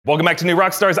Welcome back to New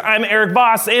Rockstars. I'm Eric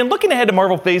Voss, and looking ahead to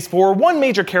Marvel Phase 4, one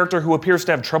major character who appears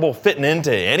to have trouble fitting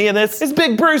into any of this is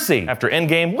Big Brucey. After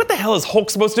Endgame, what the hell is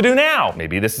Hulk supposed to do now?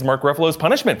 Maybe this is Mark Ruffalo's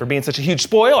punishment for being such a huge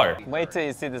spoiler. Wait till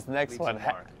you see this next one.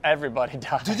 Everybody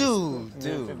dies.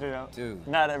 Dude.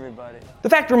 Not everybody. The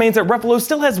fact remains that Ruffalo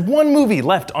still has one movie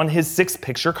left on his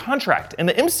 6-picture contract, and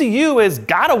the MCU has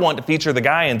gotta want to feature the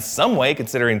guy in some way,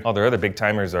 considering all their other big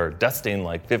timers are dusting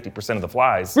like 50% of the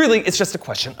flies. Really, it's just a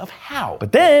question of how.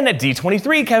 But then at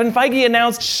D23, Kevin Feige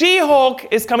announced She-Hulk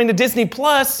is coming to Disney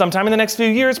Plus sometime in the next few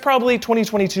years, probably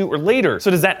 2022 or later.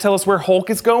 So does that tell us where Hulk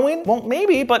is going? Well,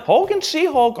 maybe, but Hulk and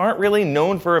She-Hulk aren't really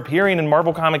known for appearing in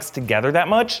Marvel Comics together that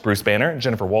much. Bruce Banner and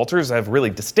Jennifer Walters have really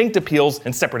distinct appeals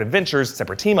and separate adventures,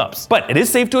 separate team-ups. But it is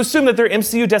safe to assume that their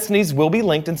MCU destinies will be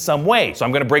linked in some way. So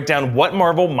I'm gonna break down what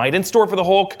Marvel might in store for the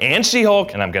Hulk and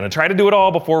She-Hulk, and I'm gonna try to do it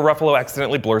all before Ruffalo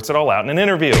accidentally blurts it all out in an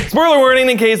interview. Spoiler warning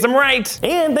in case I'm right.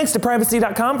 And thanks to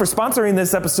Privacy.com for sponsoring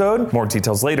this episode. More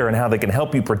details later on how they can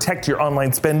help you protect your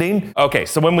online spending. Okay,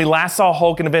 so when we last saw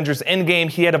Hulk in Avengers Endgame,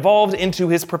 he had evolved into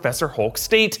his Professor Hulk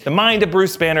state, the mind of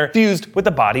Bruce Banner fused with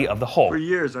the body of the Hulk. For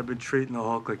years, I've been treating the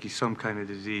Hulk like he's some kind of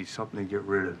disease, something to get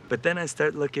rid of. But then I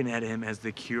start looking at him as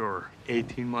the cure.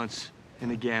 18 months in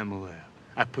the Gamma Lab.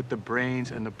 I put the brains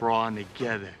and the brawn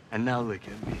together, and now look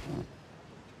at me.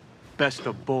 Best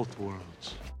of both worlds.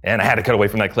 And I had to cut away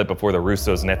from that clip before the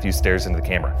Russo's nephew stares into the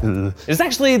camera. It's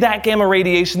actually that gamma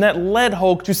radiation that led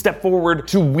Hulk to step forward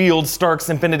to wield Stark's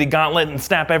Infinity Gauntlet and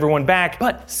snap everyone back,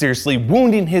 but seriously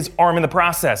wounding his arm in the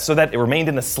process so that it remained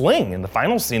in a sling in the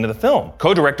final scene of the film.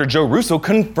 Co-director Joe Russo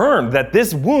confirmed that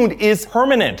this wound is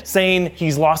permanent, saying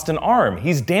he's lost an arm,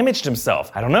 he's damaged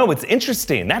himself. I don't know, it's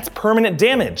interesting. That's permanent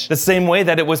damage. The same way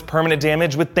that it was permanent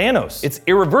damage with Thanos. It's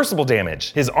irreversible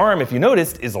damage. His arm, if you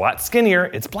noticed, is a lot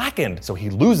skinnier, it's blackened, so he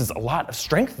loses a lot of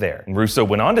strength there. And Russo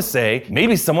went on to say,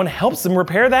 maybe someone helps him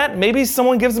repair that, maybe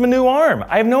someone gives him a new arm.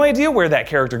 I have no idea where that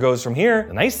character goes from here.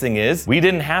 The nice thing is, we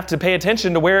didn't have to pay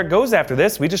attention to where it goes after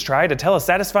this, we just tried to tell a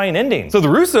satisfying ending. So the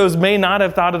Russos may not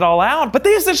have thought it all out, but they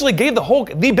essentially gave the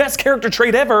Hulk the best character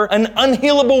trait ever, an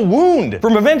unhealable wound.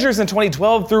 From Avengers in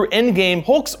 2012 through Endgame,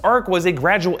 Hulk's arc was a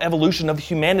gradual evolution of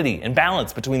humanity and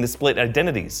balance between the split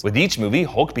identities. With each movie,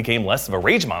 Hulk became less of a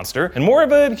rage monster and more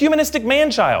of a humanistic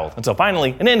man-child, until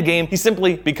finally, in Endgame, he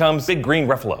simply becomes Big Green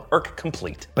Ruffalo, arc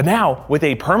complete. But now, with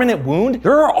a permanent wound,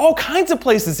 there are all kinds of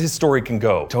places his story can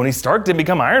go. Tony Stark didn't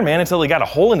become Iron Man until he got a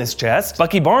hole in his chest.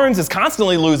 Bucky Barnes is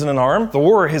constantly losing an arm,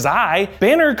 Thor his eye.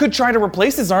 Banner could try to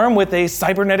replace his arm with a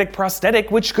cybernetic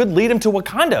prosthetic, which could lead him to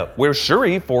Wakanda, where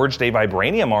Shuri forged a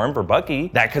vibranium arm for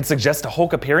Bucky. That could suggest a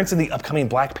Hulk appearance in the upcoming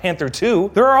Black Panther 2.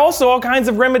 There are also all kinds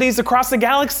of remedies across the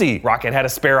galaxy. Rocket had a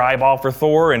spare eyeball for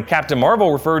Thor, and Captain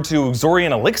Marvel referred to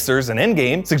Xorian elixirs in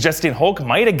Endgame, suggesting Hulk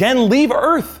might again leave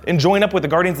Earth and join up with the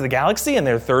Guardians of the Galaxy in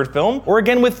their third film, or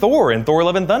again with Thor in Thor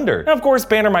Love and Thunder. Now, of course,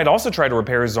 Banner might also try to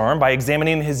repair his arm by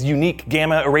examining his unique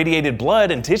gamma-irradiated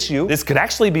blood and tissue. This could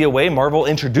actually be a way Marvel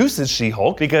introduces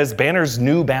She-Hulk, because Banner's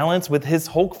new balance with his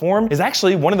Hulk form is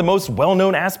actually one of the most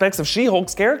well-known aspects of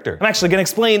She-Hulk's character. I'm actually gonna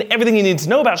explain everything you need to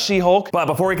know about She-Hulk, but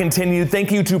before we continue,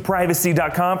 thank you to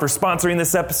Privacy.com for sponsoring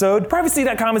this episode.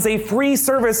 Privacy.com is a free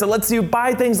service that lets you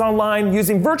buy things online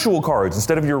using virtual cards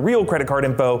instead of your real credit card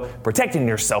info, protecting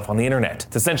yourself on the internet.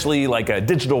 It's essentially like a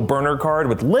digital burner card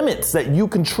with limits that you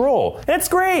control. And it's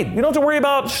great. You don't have to worry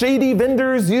about shady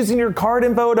vendors using your card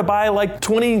info to buy like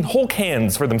 20 Hulk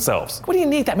hands for themselves. What do you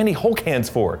need that many Hulk hands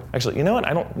for? Actually, you know what?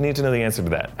 I don't need to know the answer to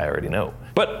that. I already know.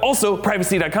 But also,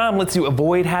 Privacy.com lets you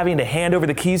avoid having to hand over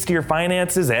the keys to your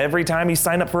finances every time you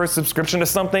sign up for a subscription to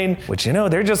something, which, you know,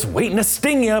 they're just waiting to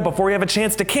sting you before you have a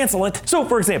chance to cancel it. So,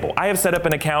 for example, I have set up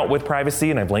an account with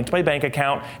Privacy and I've linked my bank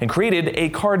account and created a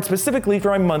card specifically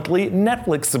for my monthly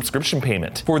Netflix subscription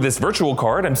payment. For this virtual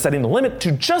card, I'm setting the limit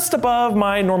to just above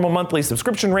my normal monthly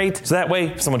subscription rate, so that way,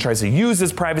 if someone tries to use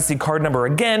this Privacy card number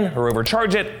again or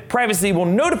overcharge it, Privacy will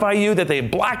notify you that they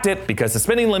blocked it because the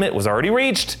spending limit was already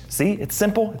reached. See, it's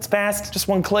simple, it's fast, just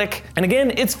one click. And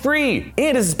again, it's free.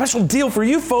 And as a special deal for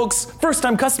you folks,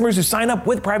 first-time customers who sign up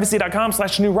with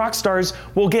Privacy.com/newrockstars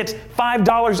will get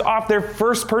 $5 off their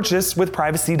first purchase with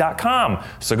Privacy.com.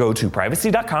 So go to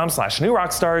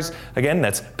Privacy.com/newrockstars. Again,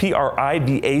 that's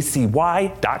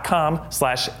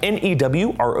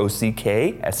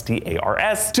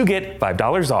Privacy.com/NEWROCKSTARS to get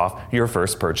 $5 off your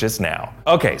first purchase now.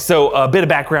 Okay, so a bit of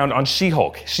background on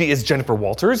She-Hulk. She is Jennifer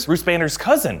Walters, Bruce Banner's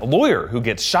cousin, a lawyer who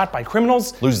gets shot by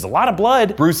criminals, loses a lot of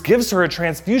blood. Bruce gives her a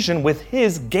transfusion with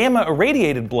his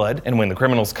gamma-irradiated blood, and when the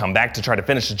criminals come back to try to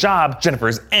finish the job,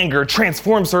 Jennifer's anger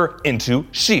transforms her into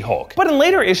She-Hulk. But in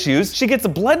later issues, she gets a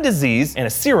blood disease and a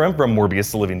serum from Morbius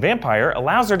the Living Vampire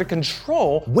allows her to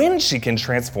control when she can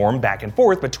transform back and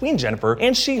forth between Jennifer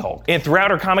and She-Hulk. And throughout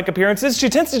her comic appearances, she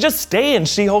tends to just stay in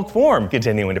She-Hulk form,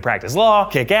 continuing to practice law,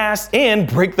 kick ass, and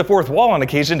break the fourth wall on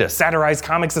occasion to satirize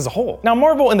comics as a whole. Now,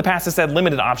 Marvel in the past has had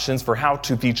limited options for how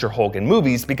to feature Hulk in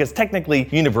movies because technically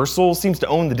Universal seems to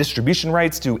own the distribution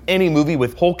rights to any movie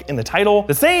with Hulk in the title.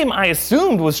 The same I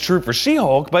assumed was true for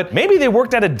She-Hulk, but maybe they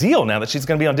worked out a deal now that she's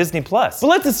gonna be on Disney+. But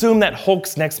let's assume that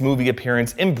Hulk's next movie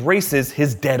appearance embraces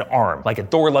his dead arm, like in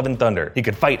Thor Love and Thunder. He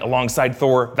could fight alongside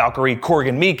Thor, Valkyrie, Korg,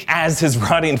 and Meek as his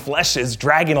rotting flesh is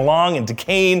dragging along and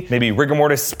decaying, maybe rigor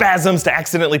mortis spasms to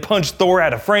accidentally punch Thor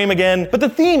out of frame again. But the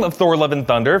theme of Thor Love and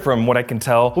Thunder, from what I can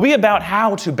tell, will be about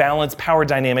how to balance power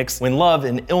dynamics when love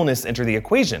and illness enter the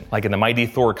equation. Like in the Mighty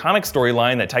Thor comic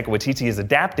storyline that Taika Waititi is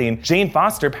adapting, Jane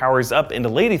Foster powers up into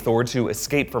Lady Thor to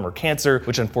escape from her cancer,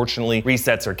 which unfortunately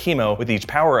resets her chemo with each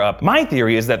power up. My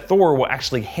theory is that Thor will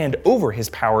actually hand over his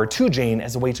power to Jane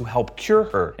as a way to help cure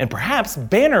her. And perhaps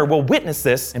Banner will witness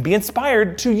this and be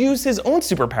inspired to use his own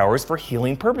superpowers for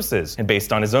healing purposes. And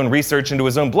based on his own research into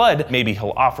his own blood, maybe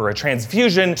he'll offer a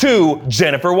transfusion to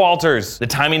Jennifer Walters. The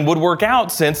timing would work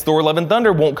out since Thor Love and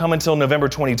Thunder won't come until November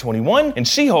 2021, and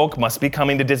She-Hulk must be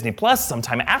coming to Disney Plus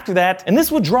sometime after that, and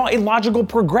this would draw a logical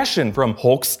progression from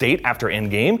Hulk's state after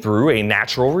Endgame through a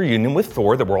natural reunion with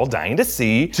Thor that we're all dying to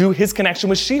see, to his connection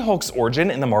with She-Hulk's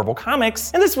origin in the Marvel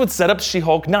Comics, and this would set up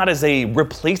She-Hulk not as a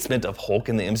replacement of Hulk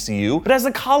in the MCU, but as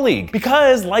a colleague,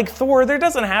 because like Thor, there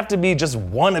doesn't have to be just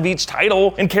one of each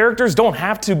title, and characters don't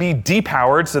have to be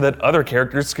depowered so that other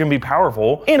characters can be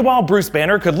powerful. And while Bruce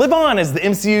Banner could live on as the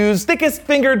MCU's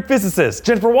thickest-fingered physicist,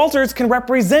 Jennifer Walters can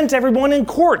represent everyone in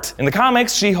court. In the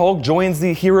comics, She-Hulk joins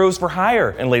the Heroes for Hire,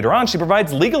 and later on she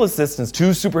provides legal assistance to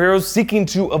superheroes seeking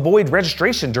to avoid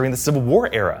registration during the Civil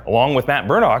War era. Along with Matt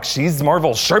Murdock, she's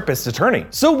Marvel's sharpest attorney.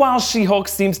 So while She-Hulk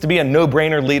seems to be a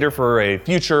no-brainer leader for a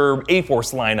future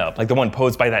A-Force lineup, like the one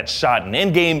posed by that shot in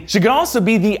Endgame, she could also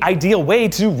be the ideal way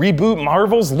to reboot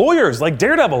Marvel's lawyers like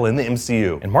Daredevil in the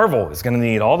MCU. And Marvel is gonna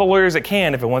need all the lawyers it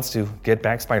can if it wants to get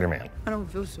back Spider-Man. I don't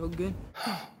feel so good.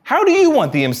 How do you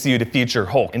want the MCU to feature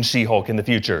Hulk and She-Hulk in the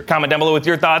future? Comment down below with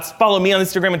your thoughts. Follow me on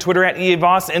Instagram and Twitter at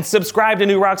EAVoss, and subscribe to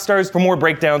New Rockstars for more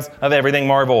breakdowns of everything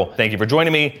Marvel. Thank you for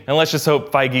joining me, and let's just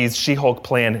hope Feige's She-Hulk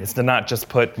plan is to not just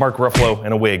put Mark Ruffalo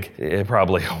in a wig. It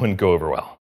probably wouldn't go over well.